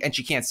be, and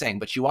she can't sing,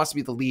 but she wants to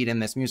be the lead in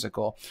this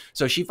musical.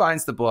 So she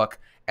finds the book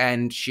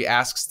and she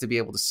asks to be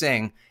able to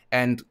sing.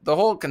 And the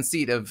whole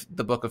conceit of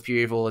the Book of Pure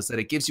Evil is that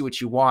it gives you what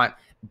you want,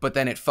 but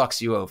then it fucks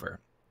you over.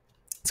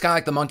 It's kind of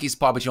like the monkey's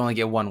paw, but you only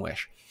get one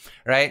wish.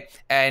 Right.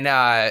 And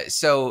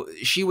so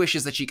she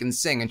wishes that she can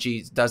sing, and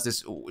she does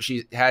this.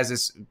 She has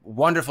this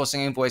wonderful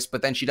singing voice,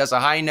 but then she does a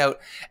high note,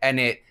 and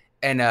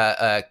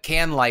a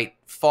can light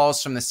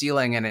falls from the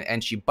ceiling,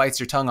 and she bites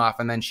her tongue off,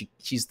 and then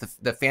she's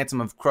the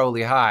Phantom of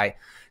Crowley High.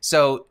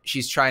 So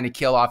she's trying to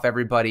kill off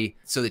everybody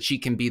so that she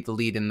can be the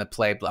lead in the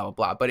play, blah, blah,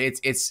 blah. But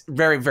it's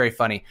very, very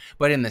funny.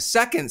 But in the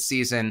second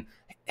season,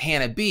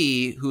 Hannah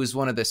B, who's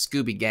one of the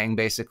Scooby Gang,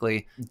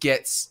 basically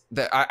gets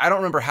I don't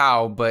remember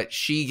how, but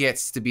she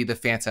gets to be the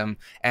Phantom,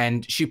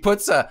 and she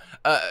puts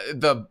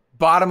the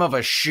bottom of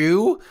a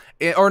shoe,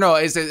 or no,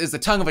 is the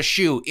tongue of a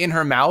shoe in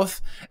her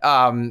mouth,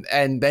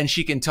 and then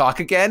she can talk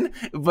again.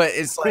 But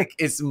it's like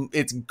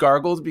it's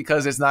gargled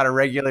because it's not a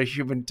regular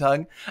human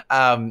tongue.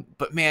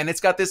 But man,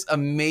 it's got this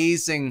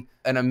amazing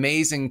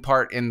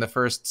part in the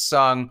first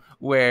song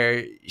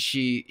where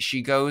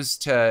she goes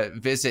to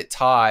visit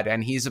Todd,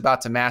 and he's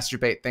about to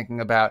masturbate thinking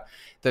about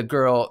the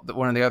girl,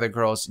 one of the other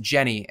girls,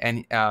 Jenny,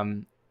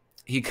 and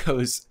he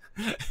goes,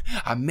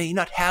 I may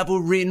not have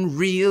her in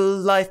real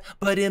life,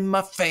 but in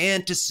my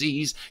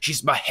fantasies,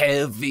 she's my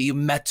heavy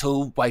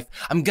metal wife.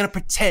 I'm gonna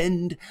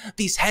pretend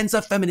these hands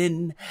are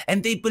feminine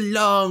and they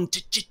belong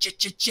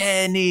to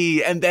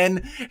Jenny. And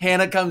then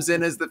Hannah comes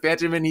in as the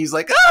Phantom, and he's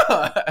like,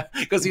 ah,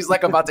 because he's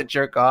like about to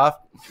jerk off.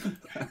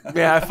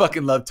 Man, I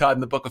fucking love Todd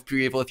and the Book of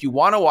Pure Evil. If you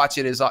want to watch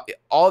it,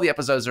 all the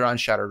episodes are on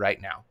Shudder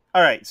right now.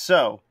 All right,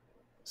 so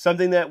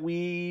something that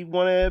we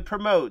want to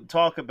promote,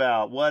 talk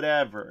about,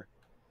 whatever.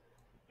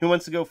 Who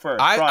wants to go first?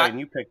 Brian,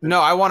 you picked it. No,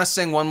 I want to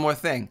sing one more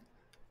thing.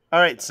 All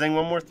right, sing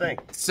one more thing.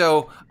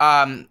 So,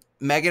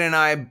 Megan and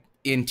I,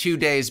 in 2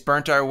 days,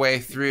 burnt our way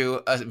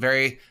through a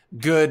very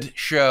good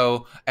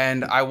show,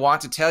 and I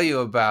want to tell you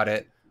about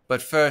it.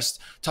 But first,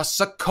 toss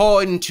a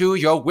coin to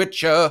your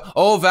Witcher,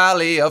 O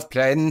Valley of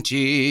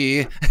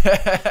Plenty.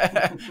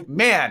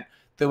 Man,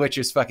 The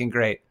Witcher's fucking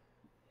great.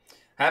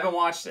 Haven't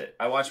watched it.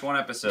 I watched one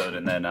episode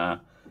and then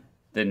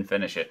didn't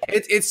finish it.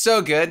 It's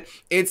so good.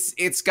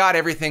 It's got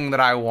everything that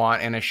I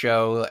want in a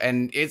show,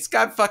 and it's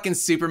got fucking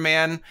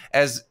Superman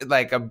as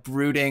like a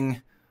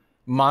brooding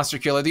monster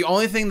killer. The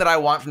only thing that I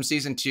want from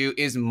season 2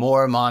 is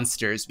more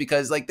monsters,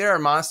 because like there are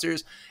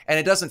monsters, and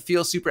it doesn't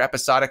feel super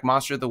episodic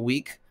monster of the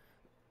week,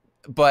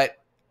 but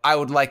I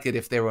would like it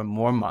if there were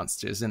more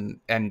monsters, and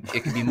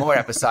it could be more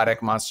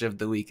episodic monster of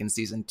the week in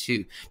season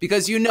 2,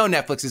 because you know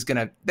Netflix is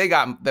they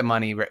got the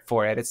money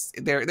for it.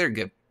 They're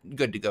good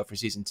to go for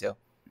season 2.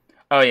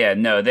 Oh yeah,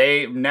 no,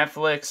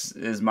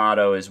 Netflix's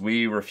motto is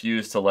we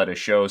refuse to let a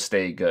show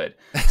stay good.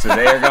 So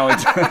they are going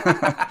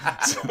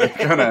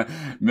to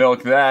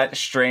milk that,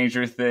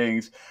 Stranger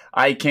Things.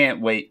 I can't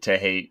wait to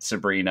hate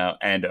Sabrina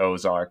and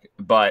Ozark,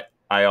 but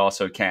I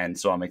also can,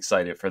 so I'm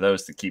excited for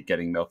those to keep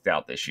getting milked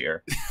out this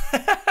year.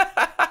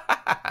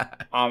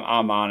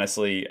 I'm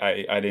honestly,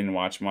 I didn't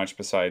watch much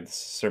besides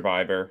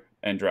Survivor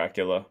and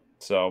Dracula,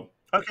 so.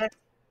 Okay,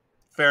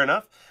 fair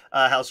enough.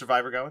 How's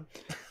Survivor going?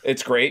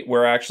 It's great.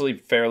 We're actually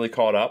fairly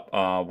caught up.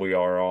 We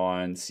are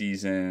on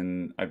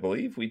season, I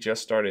believe we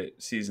just started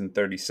season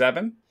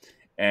 37,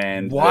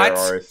 and what?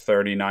 There are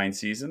 39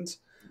 seasons.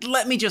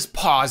 Let me just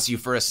pause you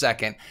for a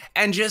second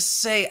and just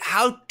say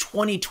how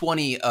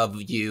 2020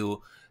 of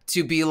you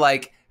to be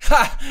like,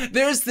 ha,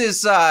 there's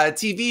this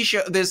TV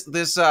show,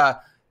 this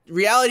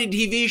reality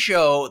TV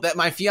show that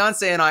my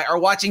fiance and I are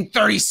watching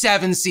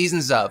 37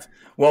 seasons of.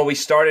 Well, we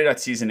started at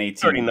season 18.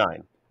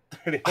 39.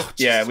 Oh,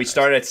 yeah, we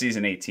started at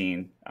season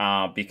 18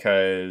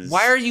 because...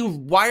 Why are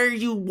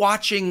you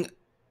watching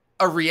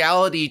a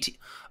reality...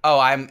 Oh,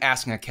 I'm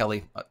asking a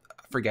Kelly.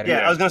 Forget it.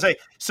 Yeah, I was going to say,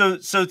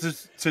 so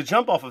to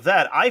jump off of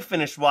that, I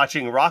finished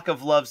watching Rock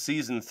of Love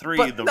Season 3,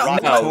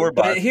 Rock Tour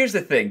Bus. But here's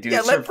the thing, dude.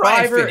 Yeah,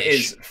 Survivor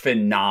is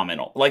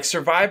phenomenal. Like,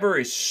 Survivor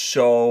is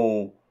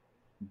so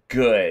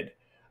good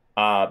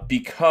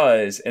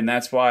because, and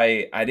that's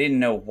why I didn't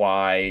know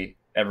why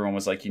everyone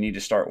was like, you need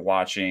to start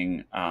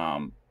watching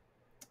at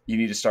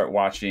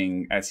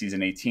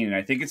season 18. And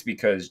I think it's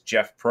because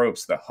Jeff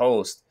Probst, the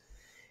host,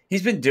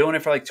 he's been doing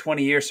it for like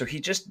 20 years. So he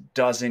just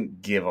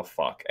doesn't give a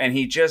fuck. And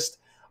he just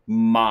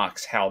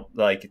mocks how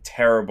like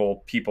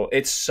terrible people.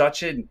 It's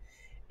such an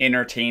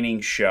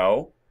entertaining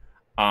show.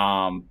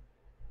 And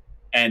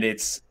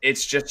it's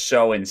just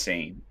so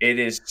insane. It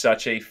is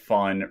such a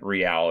fun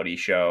reality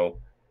show.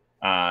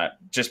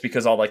 Just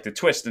because all like the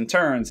twists and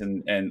turns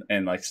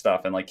and like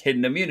stuff and like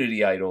hidden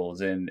immunity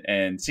idols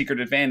and secret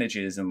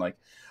advantages and like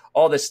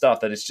all this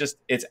stuff that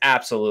it's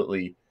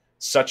absolutely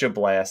such a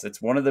blast. It's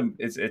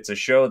it's a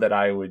show that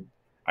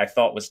I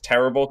thought was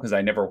terrible because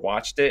I never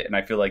watched it. And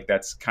I feel like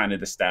that's kind of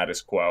the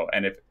status quo.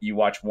 And if you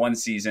watch one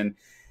season,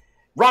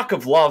 Rock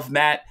of Love,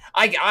 Matt,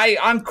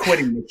 I'm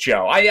quitting the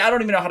show. I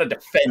don't even know how to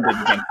defend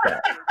it against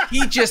that.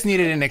 He just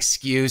needed an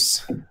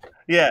excuse.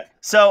 Yeah.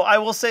 So I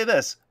will say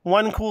this.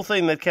 One cool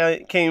thing that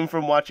came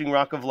from watching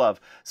Rock of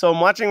Love. So I'm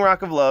watching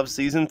Rock of Love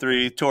Season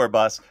 3 Tour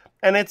Bus,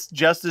 and it's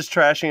just as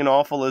trashy and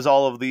awful as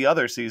all of the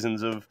other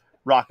seasons of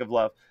Rock of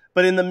Love.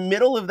 But in the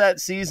middle of that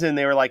season,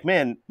 they were like,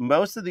 man,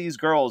 most of these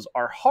girls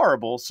are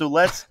horrible, so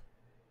let's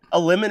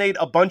eliminate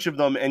a bunch of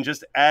them and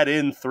just add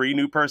in 3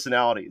 new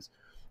personalities.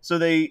 So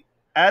they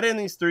add in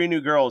these 3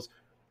 new girls,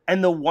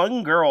 and the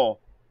one girl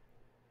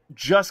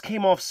just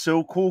came off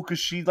so cool because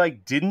she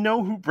like didn't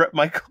know who Bret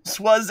Michaels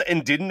was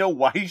and didn't know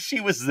why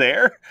she was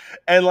there,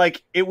 and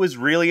like it was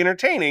really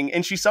entertaining,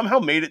 and she somehow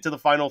made it to the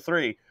final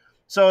 3.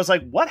 So I was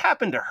like, what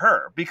happened to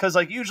her? Because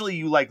like usually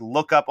you like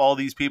look up all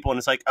these people and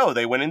it's like, oh,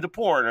 they went into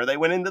porn or they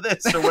went into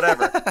this or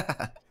whatever.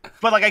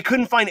 But like I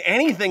couldn't find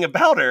anything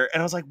about her,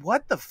 and I was like,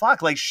 what the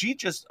fuck? Like she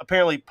just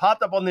apparently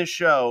popped up on this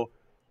show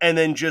and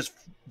then just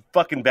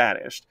fucking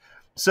vanished.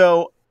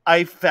 So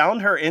I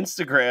found her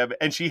Instagram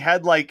and she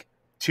had like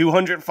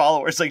 200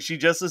 followers. Like she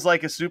just is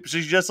like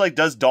she just like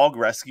does dog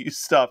rescue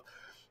stuff.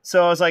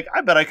 So I was like,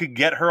 I bet I could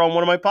get her on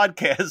one of my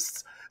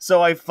podcasts.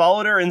 So I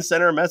followed her and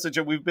sent her a message,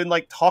 and we've been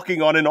like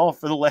talking on and off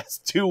for the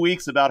last 2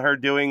 weeks about her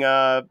doing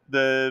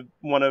the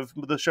one of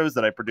the shows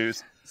that I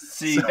produce.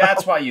 See,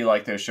 that's why you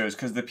like those shows,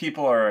 because the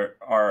people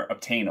are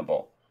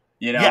obtainable.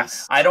 You know,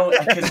 yes. I don't,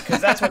 because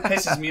that's what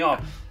pisses me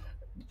off.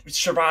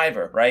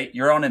 Survivor, right?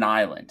 You're on an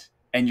island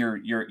and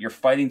you're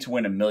fighting to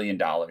win $1 million,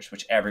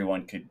 which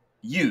everyone could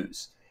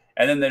use.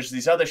 And then there's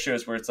these other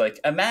shows where it's like,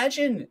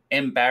 imagine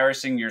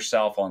embarrassing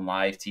yourself on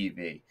live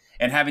TV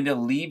and having to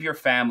leave your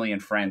family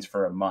and friends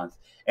for a month.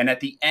 And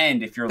at the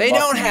end, if you're lucky,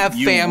 don't have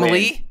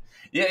family.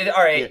 Yeah,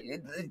 all right. Yeah.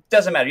 It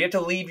doesn't matter. You have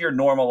to leave your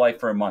normal life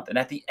for a month. And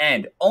at the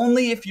end,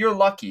 only if you're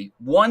lucky,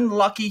 one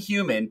lucky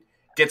human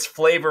gets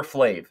Flavor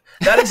Flav.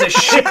 That is a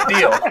shit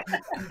deal.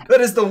 That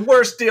is the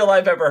worst deal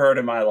I've ever heard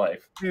in my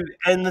life. Dude,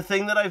 and the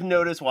thing that I've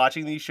noticed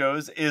watching these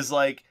shows is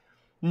like,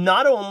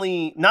 not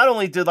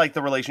only did like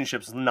the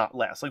relationships not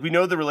last, like we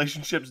know the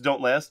relationships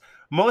don't last,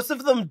 most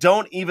of them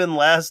don't even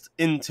last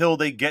until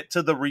they get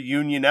to the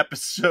reunion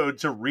episode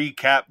to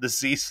recap the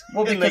season.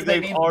 Well, because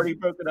they've already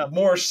broken up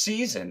more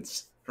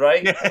seasons,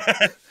 right?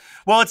 Yeah.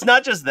 Well, it's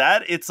not just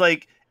that. It's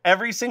like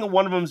every single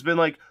one of them's been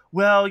like,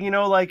 well, you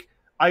know, like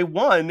I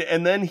won,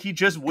 and then he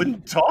just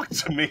wouldn't talk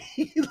to me.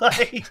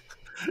 Like,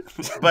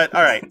 but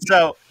all right.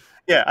 So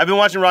yeah, I've been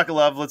watching Rock of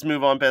Love. Let's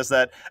move on past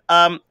that.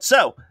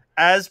 So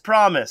as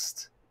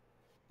promised,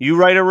 you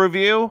write a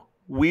review,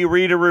 we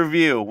read a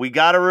review. We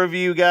got a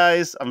review,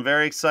 guys. I'm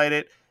very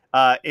excited.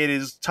 It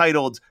is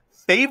titled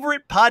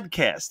Favorite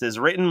Podcast, is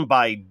written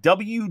by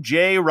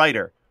W.J.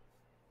 Ryder.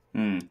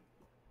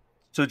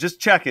 So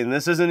just checking.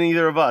 This isn't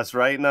either of us,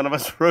 right? None of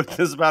us wrote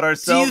this about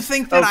ourselves. Do you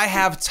think that I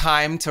have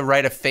time to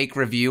write a fake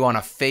review on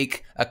a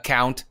fake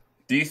account?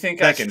 Do you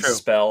think I can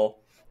spell?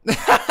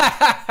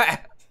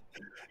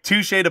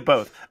 Touche to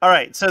both. All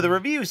right, so the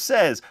review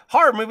says,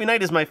 Horror Movie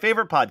Night is my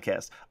favorite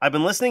podcast. I've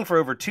been listening for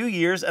over 2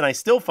 years, and I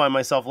still find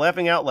myself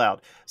laughing out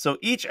loud. So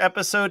each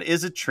episode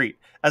is a treat.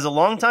 As a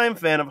longtime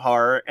fan of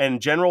horror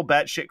and general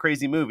batshit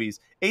crazy movies,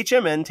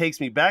 HMN takes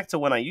me back to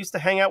when I used to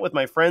hang out with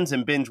my friends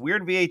and binge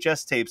weird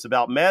VHS tapes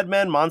about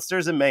madmen,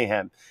 monsters, and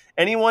mayhem.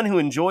 Anyone who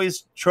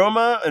enjoys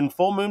trauma and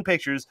full moon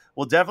pictures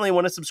will definitely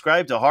want to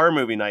subscribe to Horror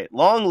Movie Night.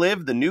 Long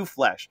live the new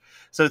flesh.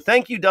 So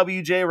thank you,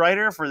 WJ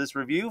Ryder, for this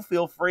review.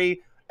 Feel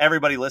free,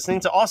 everybody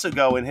listening, to also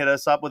go and hit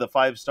us up with a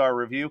 5-star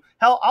review.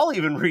 Hell, I'll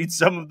even read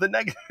some of the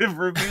negative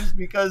reviews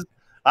because,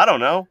 I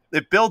don't know,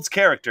 it builds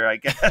character, I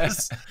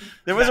guess.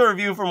 There was a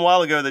review from a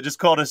while ago that just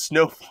called us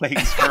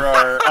snowflakes for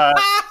our...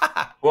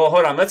 Well,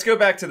 hold on. Let's go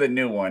back to the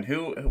new one.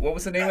 What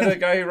was the name of the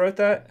guy who wrote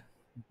that?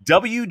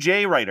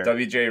 WJ Writer.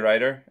 WJ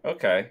Writer.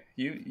 Okay,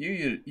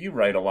 you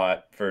write a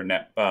lot for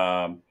net.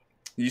 You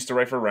used to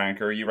write for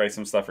Ranker. You write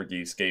some stuff for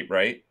Geekscape,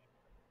 right?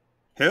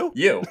 Who?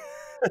 You.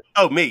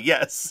 Oh, me.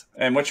 Yes.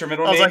 And what's your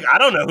middle I was name? like, I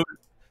don't know.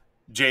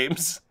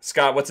 James.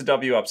 Scott. What's a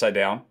W upside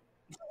down?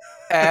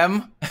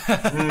 M.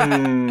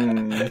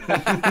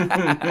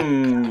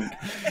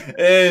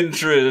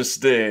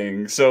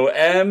 Interesting. So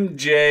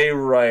MJ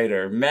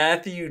Writer,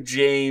 Matthew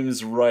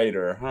James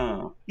Writer,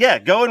 huh? Yeah,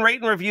 go and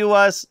rate and review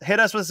us. Hit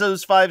us with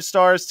those 5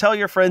 stars. Tell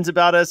your friends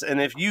about us.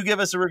 And if you give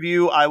us a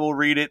review, I will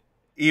read it,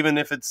 even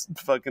if it's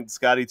fucking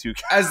Scotty 2.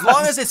 As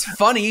long as it's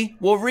funny,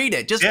 we'll read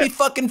it. Just be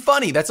fucking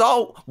funny. That's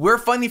all. We're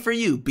funny for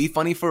you. Be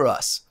funny for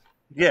us.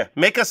 Yeah,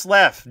 make us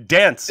laugh.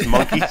 Dance,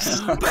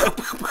 monkeys.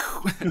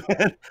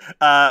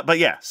 But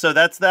yeah, so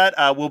that's that.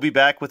 We'll be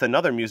back with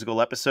another musical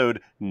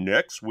episode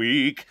next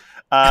week.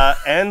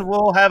 And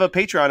we'll have a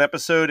Patreon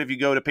episode if you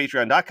go to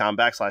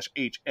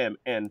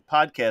patreon.com/HMN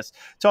podcast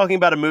talking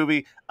about a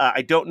movie.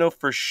 I don't know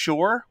for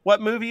sure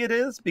what movie it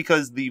is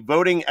because the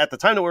voting at the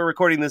time that we're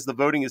recording this, the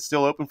voting is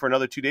still open for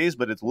another 2 days,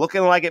 but it's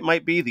looking like it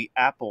might be the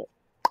Apple.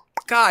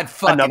 God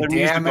fucking Another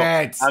damn musical.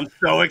 it. I'm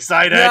so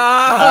excited. No!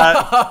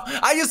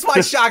 I just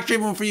watched Shock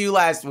Treatment for you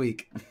last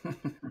week.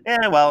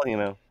 Yeah, well,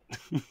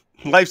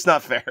 life's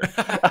not fair.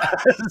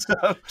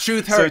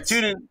 Truth hurts. So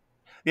tune in.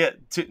 Yeah,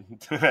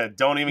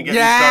 don't even get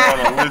me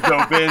started on a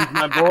Lizzo binge,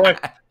 my boy.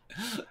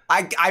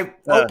 I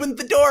opened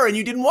the door and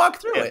you didn't walk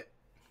through it.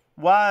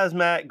 Why is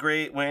Matt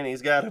great when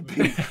he's got to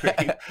be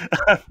great?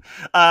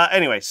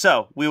 Anyway,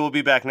 so we will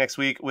be back next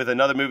week with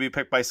another movie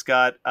picked by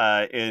Scott.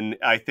 And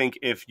I think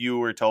if you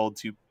were told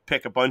to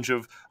pick a bunch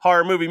of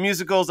horror movie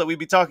musicals that we'd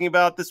be talking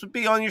about, this would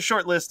be on your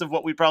short list of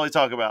what we'd probably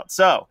talk about.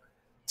 So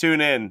tune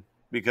in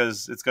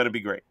because it's going to be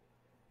great.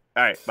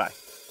 All right, bye.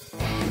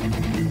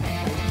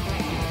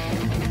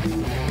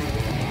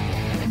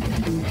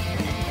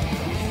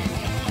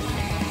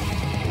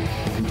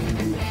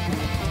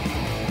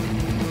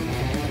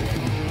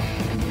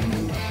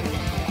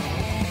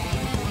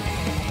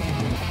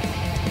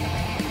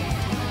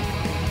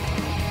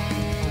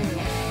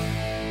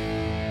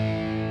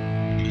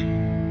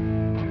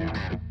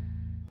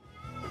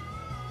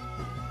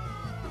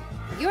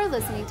 You're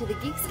listening to the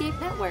Geekscape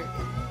Network.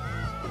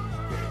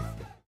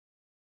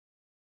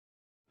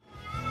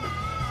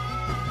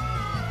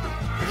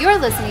 You're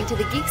listening to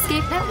the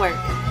Geekscape Network.